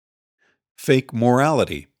Fake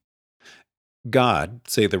morality. God,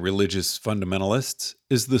 say the religious fundamentalists,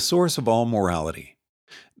 is the source of all morality.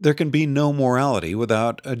 There can be no morality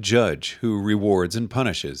without a judge who rewards and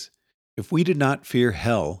punishes. If we did not fear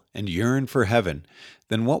hell and yearn for heaven,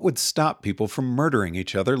 then what would stop people from murdering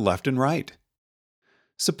each other left and right?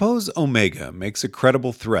 Suppose Omega makes a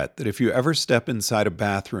credible threat that if you ever step inside a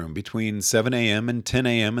bathroom between 7 a.m. and 10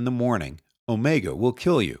 a.m. in the morning, Omega will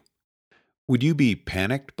kill you. Would you be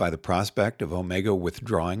panicked by the prospect of Omega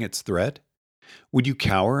withdrawing its threat? Would you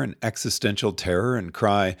cower in existential terror and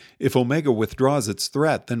cry, "If Omega withdraws its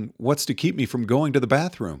threat, then what's to keep me from going to the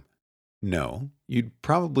bathroom?" No, you'd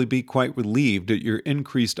probably be quite relieved at your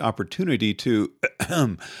increased opportunity to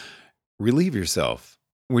relieve yourself,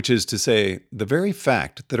 which is to say, the very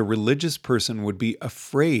fact that a religious person would be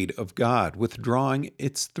afraid of God withdrawing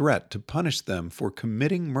its threat to punish them for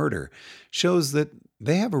committing murder shows that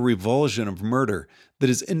they have a revulsion of murder that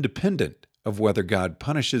is independent of whether God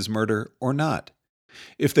punishes murder or not.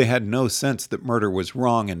 If they had no sense that murder was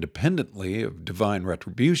wrong independently of divine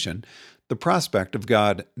retribution, the prospect of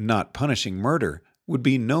God not punishing murder would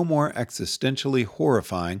be no more existentially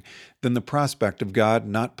horrifying than the prospect of God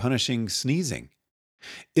not punishing sneezing.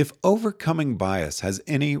 If overcoming bias has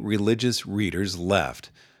any religious readers left,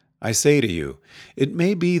 I say to you, it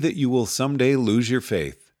may be that you will someday lose your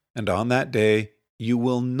faith, and on that day you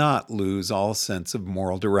will not lose all sense of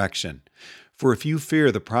moral direction. For if you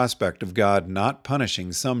fear the prospect of God not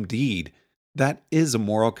punishing some deed, that is a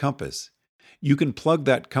moral compass. You can plug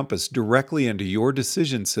that compass directly into your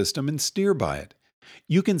decision system and steer by it.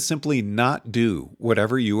 You can simply not do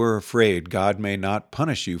whatever you are afraid God may not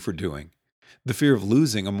punish you for doing. The fear of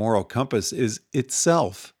losing a moral compass is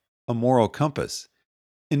itself a moral compass.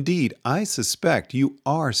 Indeed, I suspect you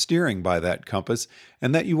are steering by that compass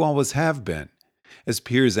and that you always have been. As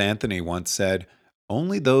Piers Anthony once said,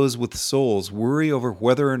 only those with souls worry over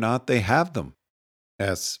whether or not they have them.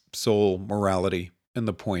 S. Soul morality, and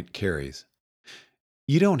the point carries.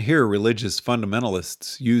 You don't hear religious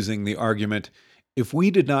fundamentalists using the argument, if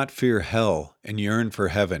we did not fear hell and yearn for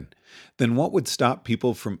heaven, then what would stop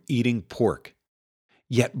people from eating pork?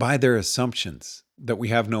 Yet by their assumptions that we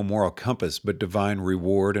have no moral compass but divine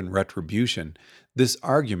reward and retribution, this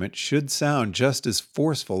argument should sound just as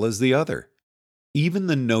forceful as the other. Even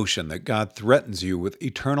the notion that God threatens you with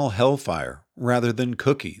eternal hellfire rather than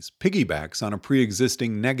cookies piggybacks on a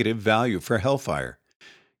pre-existing negative value for hellfire.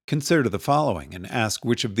 Consider the following and ask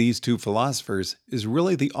which of these two philosophers is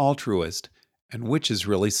really the altruist and which is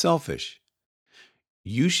really selfish.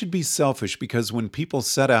 You should be selfish because when people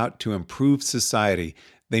set out to improve society,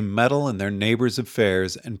 they meddle in their neighbors'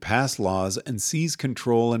 affairs and pass laws and seize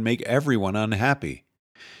control and make everyone unhappy.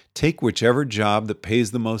 Take whichever job that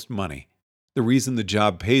pays the most money. The reason the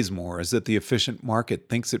job pays more is that the efficient market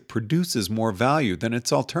thinks it produces more value than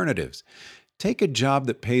its alternatives. Take a job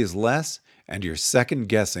that pays less, and you're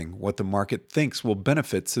second-guessing what the market thinks will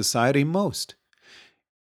benefit society most.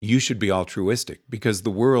 You should be altruistic because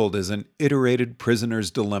the world is an iterated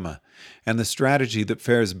prisoner's dilemma, and the strategy that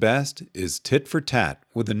fares best is tit for tat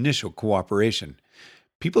with initial cooperation.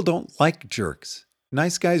 People don't like jerks.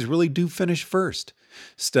 Nice guys really do finish first.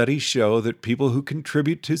 Studies show that people who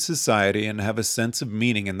contribute to society and have a sense of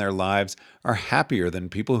meaning in their lives are happier than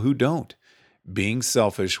people who don't. Being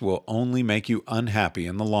selfish will only make you unhappy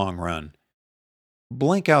in the long run.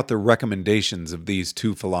 Blank out the recommendations of these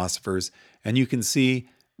two philosophers, and you can see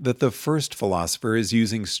that the first philosopher is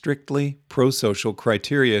using strictly pro-social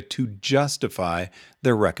criteria to justify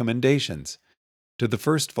their recommendations. To the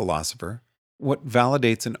first philosopher, what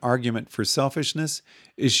validates an argument for selfishness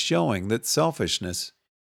is showing that selfishness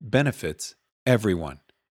benefits everyone.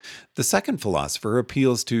 The second philosopher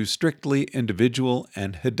appeals to strictly individual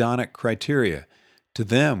and hedonic criteria. To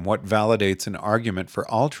them, what validates an argument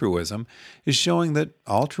for altruism is showing that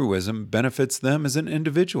altruism benefits them as an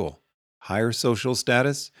individual, higher social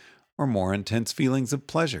status, or more intense feelings of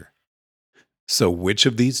pleasure. So which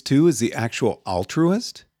of these two is the actual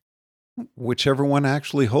altruist? Whichever one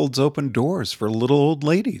actually holds open doors for little old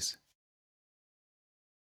ladies.